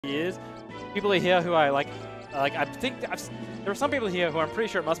years. People are here who I like I think there are some people here who I'm pretty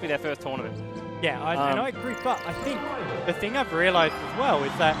sure it must be their first tournament. Yeah, and I agree, but I think the thing I've realized as well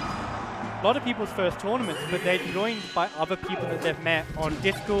is that a lot of people's first tournaments, but they're joined by other people that they've met on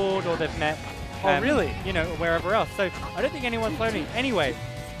Discord or they've met, really? You know, wherever else. So I don't think anyone's learning. Anyway,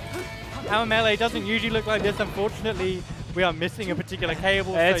 our melee doesn't usually look like this. Unfortunately, we are missing a particular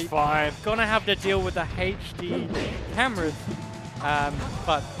cable. It's so fine. Gonna have to deal with the HD cameras.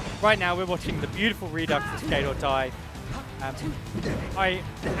 But right now we're watching the beautiful Redux of Sk8ordie. I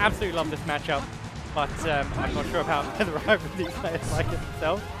absolutely love this matchup, but I'm not sure about whether either of these players like it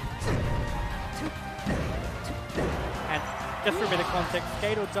themselves. And just for a bit of context,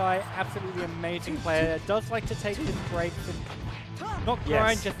 Sk8ordie, absolutely amazing player. Does like to take his breaks and not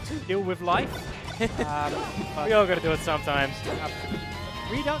grind, just deal with life. We all got to do it sometimes.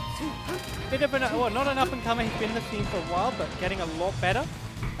 Redux, bit of well, not an up-and-comer. He's been in the scene for a while, but getting a lot better.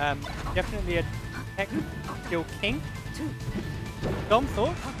 Definitely a tech skill king. Dom,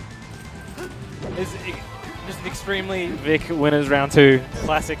 thoughts? It's just an extremely Vic winners round 2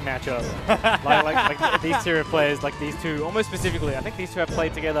 classic matchup. like these two players, like these two, almost specifically, I think these two have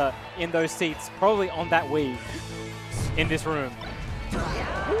played together in those seats, probably on that Wii, in this room.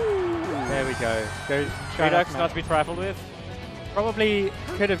 There we go. Redux not to be trifled with. Probably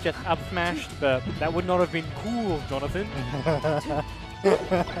could have just up smashed, but that would not have been cool, Jonathan.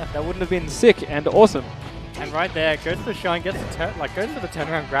 That wouldn't have been sick and awesome. And right there, goes for the shine, gets the goes for the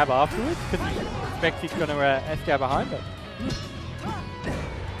turnaround grab afterwards because he expects he's going to SDI behind it.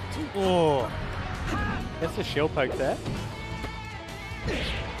 Oh, gets the shield poke there.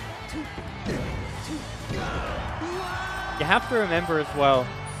 You have to remember as well,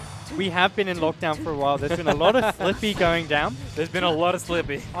 we have been in lockdown for a while. There's been a lot of Slippy going down. There's been a lot of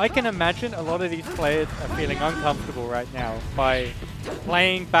Slippy. I can imagine a lot of these players are feeling uncomfortable right now by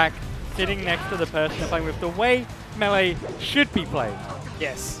playing back, sitting next to the person they're playing with the way melee should be played.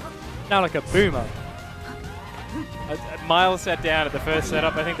 Yes. Now like a boomer. Miles sat down at the first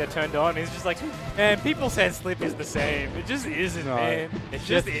setup. I think they turned on. He's just like, man, people said Slip is the same. It just isn't, man. It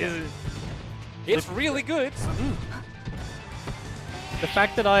just isn't. It's really good. The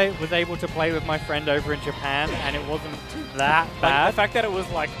fact that I was able to play with my friend over in Japan and it wasn't that bad. The fact that it was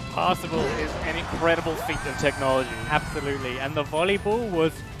like passable is an incredible feat of technology. Absolutely. And the volleyball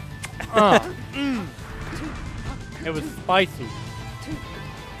was, it was spicy.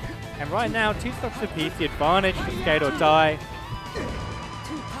 And right now, 2 stocks apiece, the advantage for Sk8ordie.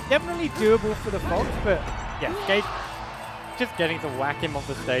 Definitely doable for the Fox, but yeah, Skate just getting to whack him off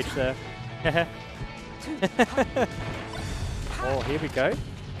the stage there. Oh, here we go.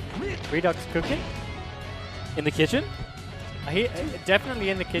 Redux cooking. In the kitchen? Definitely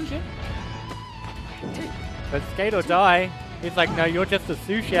in the kitchen. But Sk8ordie, he's like, no, you're just a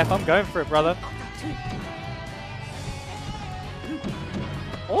sous chef. I'm going for it, brother.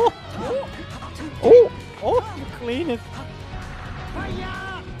 Oh! Oh! Oh! The cleanest.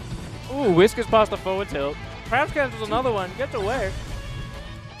 Ooh, Whiskers past the forward tilt. Crouch cancels another one. Gets away.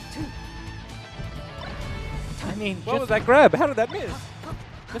 I mean, what was that grab? How did that miss?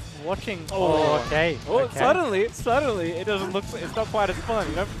 Just watching. Oh, okay. Oh, okay. Suddenly, it doesn't look. It's not quite as fun.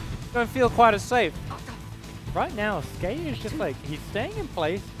 You don't feel quite as safe. Right now, Sk8 is just like he's staying in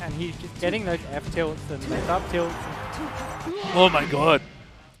place and he's just getting those F tilts and those up tilts. Oh my god!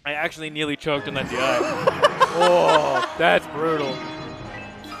 I actually nearly choked on that DI. Oh, that's brutal.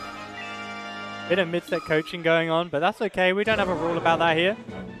 Bit of mid-set coaching going on, but that's okay. We don't have a rule about that here.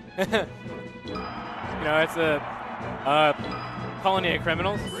 You know, it's a colony of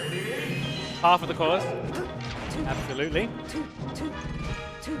criminals. Half of the course. Absolutely.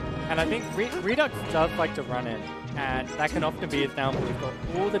 And I think Redux does like to run in, and that can often be his downfall. He's got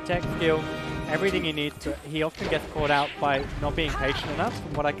all the tech skill, everything he needs, but he often gets caught out by not being patient enough,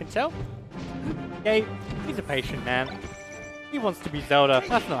 from what I can tell. Gabe, he's a patient man. He wants to be Zelda.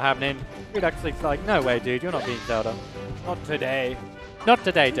 That's not happening. Redux is like, no way, dude, you're not being Zelda. Not today. Not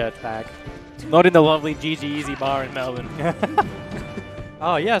today, dirtbag. Not in the lovely GG Easy bar in Melbourne.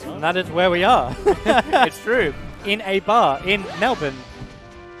 Oh yes, and that is where we are. It's true. In a bar in Melbourne.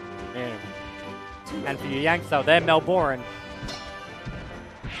 Yeah. And for you Yanks out there, Melbourne.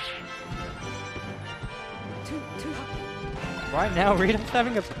 Right now, Redux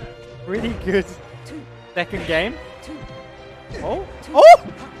having a pretty good second game. Oh! Oh!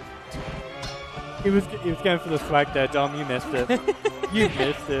 He was going for the swag there, Dom. You missed it. You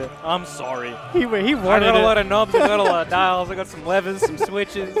missed it. I'm sorry. He wanted it. I got a lot of knobs. I got a lot of dials. I got some levers, some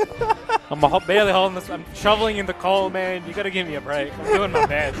switches. I'm barely holding this. I'm shoveling in the coal, man. You got to give me a break. I'm doing my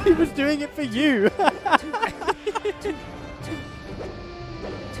best. He was doing it for you.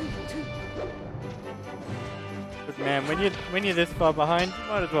 Man, when you're this far behind, you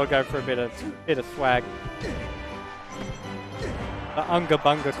might as well go for a bit of swag. The Unga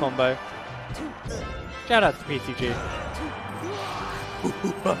Bunga combo. Shout out to PCG.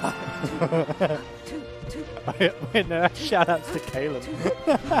 Wait, no, shout outs to Caleb.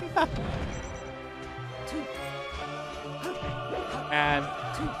 And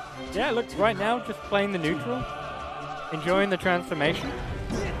yeah, look, right now just playing the neutral, enjoying the transformation.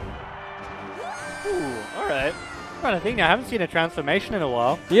 Ooh, alright. I'm trying to think now, I haven't seen a transformation in a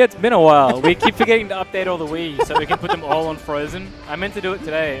while. Yeah, it's been a while. We keep forgetting to update all the Wii so we can put them all on Frozen. I meant to do it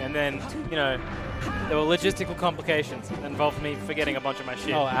today, and then, you know, there were logistical complications that involved me forgetting a bunch of my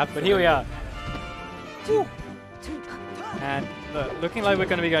shit. Oh, absolutely. But here we are. Woo. And look, looking like we're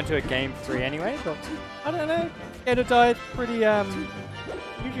going to be going to a game 3 anyway, but I don't know. Sk8ordie is pretty,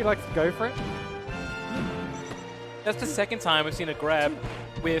 usually likes to go for it. That's the second time we've seen a grab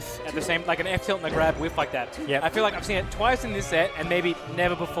with, at the same, like an F tilt and a grab with like that. Yep. I feel like I've seen it twice in this set and maybe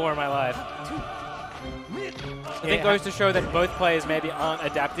never before in my life. I think it goes to show that both players maybe aren't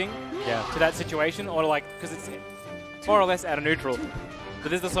adapting to that situation, or like, because it's more or less out of neutral. But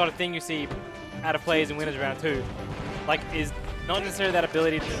this is the sort of thing you see out of players in winners round 2. Like, is not necessarily that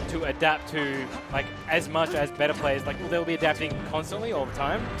ability to adapt to, like, as much as better players. Like, they'll be adapting constantly all the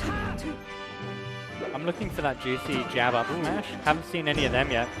time. I'm looking for that juicy jab up smash. Haven't seen any of them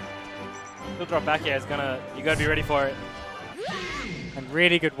yet. He'll drop back here. You gotta be ready for it. And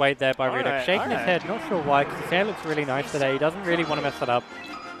really good weight there by Redux. Shaking his head, not sure why, because his hair looks really nice today. He doesn't really want to mess it up.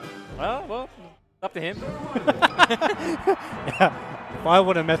 Well, up to him. Yeah. If I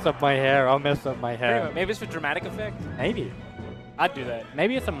want to mess up my hair, I'll mess up my hair. Maybe it's for dramatic effect. Maybe. I'd do that.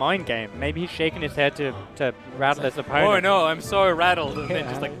 Maybe it's a mind game. Maybe he's shaking his head to rattle his opponent. Oh no, I'm so rattled. And then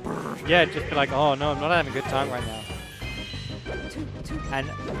just like... Yeah, just be like, oh no, I'm not having a good time right now. And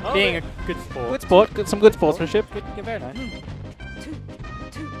being a good sport. Good sport. Some good sportsmanship. Good, very nice.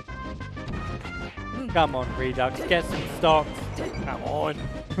 Come on, Redux. Get some stocks. Come on.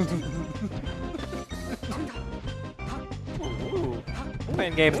 Ooh.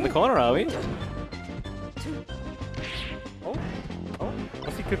 Playing games in the corner, are we? Oh,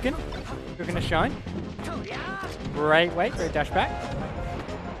 what's he cooking? Cooking a shine. Great weight, great dash back.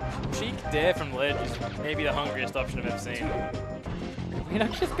 Sheik dare from ledge is maybe the hungriest option I've ever seen.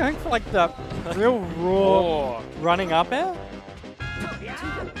 Redux just going for like the real raw running up air.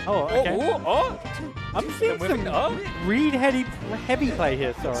 Oh, okay. I'm seeing some Reed heavy play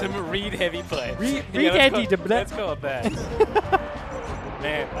here, sorry. Some Reed heavy play. Reed heavy to let's go with that.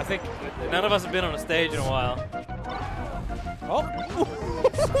 Man, I think none of us have been on a stage in a while. Oh.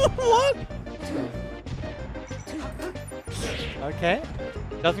 What? Okay.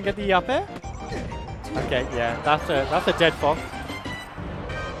 Doesn't get the up air? Okay, yeah, that's a dead fox.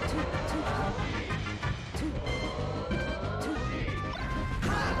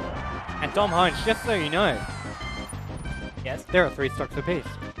 And Dom Hines, just so you know, yes, there are 3 stocks apiece.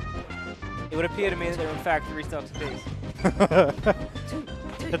 It would appear to me that they're in fact 3 stocks apiece.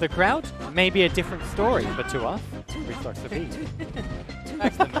 To the crowd, maybe a different story, but to us, 3 stocks apiece.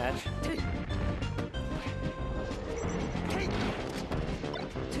 Back to the match.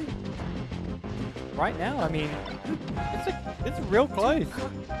 Right now, I mean, it's real close.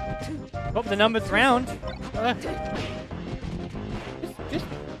 Hope the numbers round. Just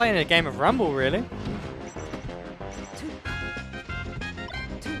playing a game of Rumble, really.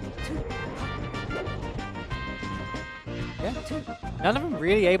 Yeah. None of them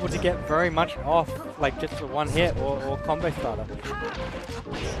really able to get very much off, like just for one hit or combo starter.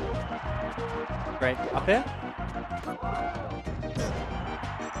 Great. Up there?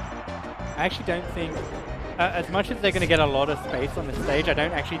 I actually don't think, as much as they're going to get a lot of space on the stage, I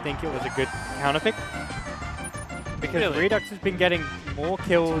don't actually think it was a good counter pick. Because Redux has been getting more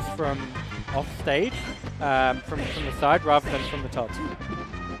kills from off stage, from the side rather than from the top.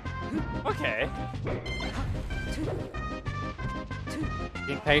 Okay.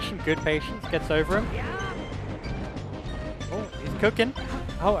 Being patient, good patience, gets over him. Oh, he's cooking.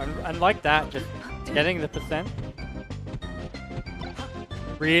 Oh, and like that, just getting the percent.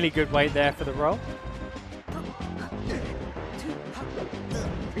 Really good weight there for the roll.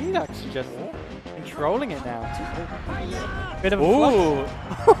 Redux just controlling it now. Bit of a ooh!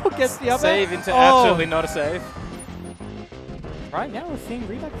 Gets the up save into absolutely not a save. Right now we're seeing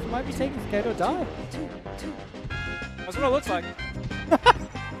Redux might be taking Sk8ordie. That's what it looks like.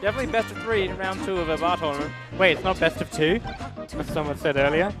 Definitely best of 3 in round 2 of a bar tournament. Wait, it's not best of 2, as someone said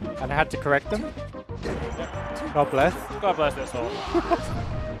earlier, and I had to correct them. God bless. God bless their soul.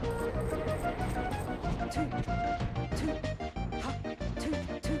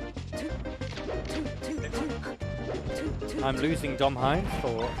 I'm losing Dom Hines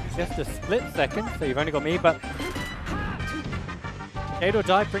for just a split second, so you've only got me, but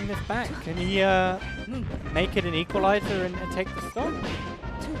Sk8ordie bring this back. Can he make it an equalizer and take the stop?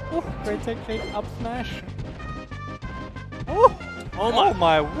 Oh, great tech shake, up smash. Oh, Oh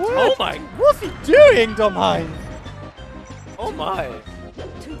my word! Oh my! What's he doing, Dom Hines? Oh my!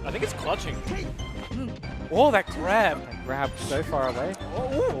 I think it's clutching. Oh, that grab! That grab so far away.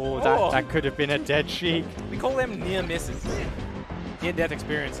 Oh, That could have been a dead Sheik. We call them near misses. Near-death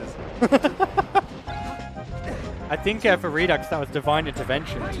experiences. I think for Redux that was divine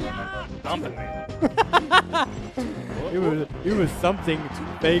intervention. Dumping me. It was something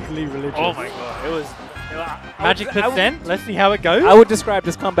vaguely religious. Oh my god! It was Magic percent. Let's see how it goes. I would describe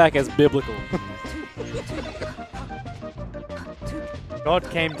this comeback as biblical. God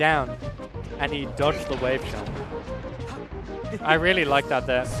came down and he dodged the wave shot. I really like that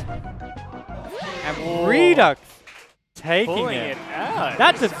there. And Redux taking Pulling it. it out.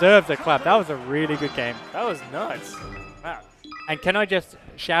 That deserves a clap. That was a really good game. That was nuts. Wow. And can I just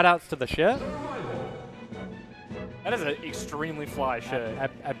shout outs to the shirt? That is an extremely fly shirt.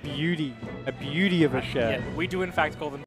 A beauty of a shirt. Yeah, we do in fact call them